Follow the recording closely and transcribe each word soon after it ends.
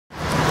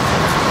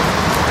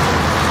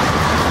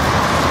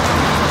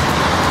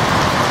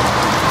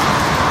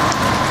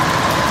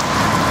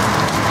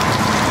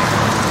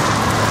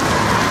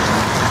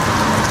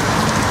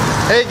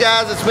Hey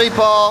guys, it's me,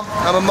 Paul.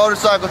 I'm a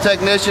motorcycle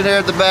technician here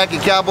at the back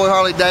at Cowboy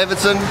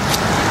Harley-Davidson.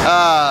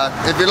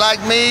 If you're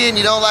like me and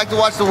you don't like to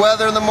watch the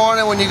weather in the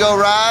morning when you go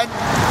ride,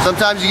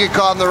 sometimes you get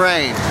caught in the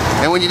rain.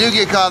 And when you do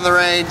get caught in the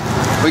rain,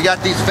 we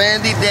got these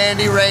fancy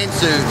dandy rain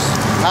suits.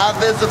 High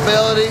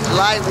visibility,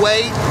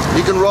 lightweight.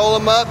 You can roll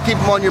them up, keep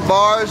them on your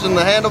bars, in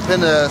the handle,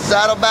 in the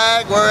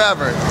saddlebag,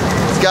 wherever.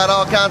 It's got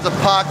all kinds of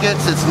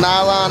pockets. It's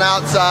nylon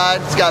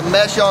outside. It's got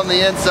mesh on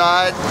the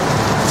inside.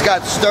 It's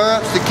got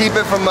stirrups to keep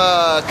it from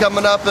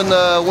coming up in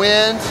the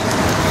wind.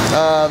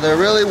 They're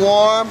really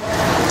warm.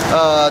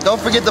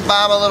 Don't forget to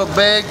buy them a little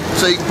big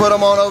so you can put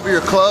them on over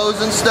your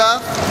clothes and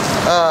stuff.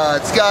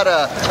 It's got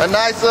a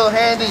nice little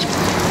handy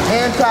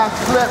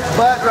anti-slip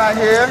butt right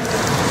here.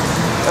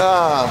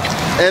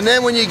 And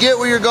then when you get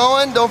where you're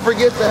going, don't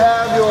forget to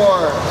have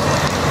your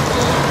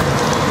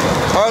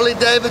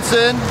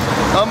Harley-Davidson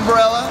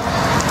umbrella.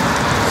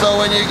 So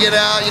when you get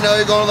out, you know,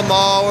 you're going to the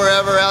mall,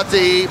 wherever, out to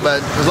eat,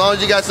 but as long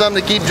as you got something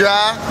to keep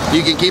dry,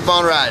 you can keep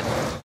on riding.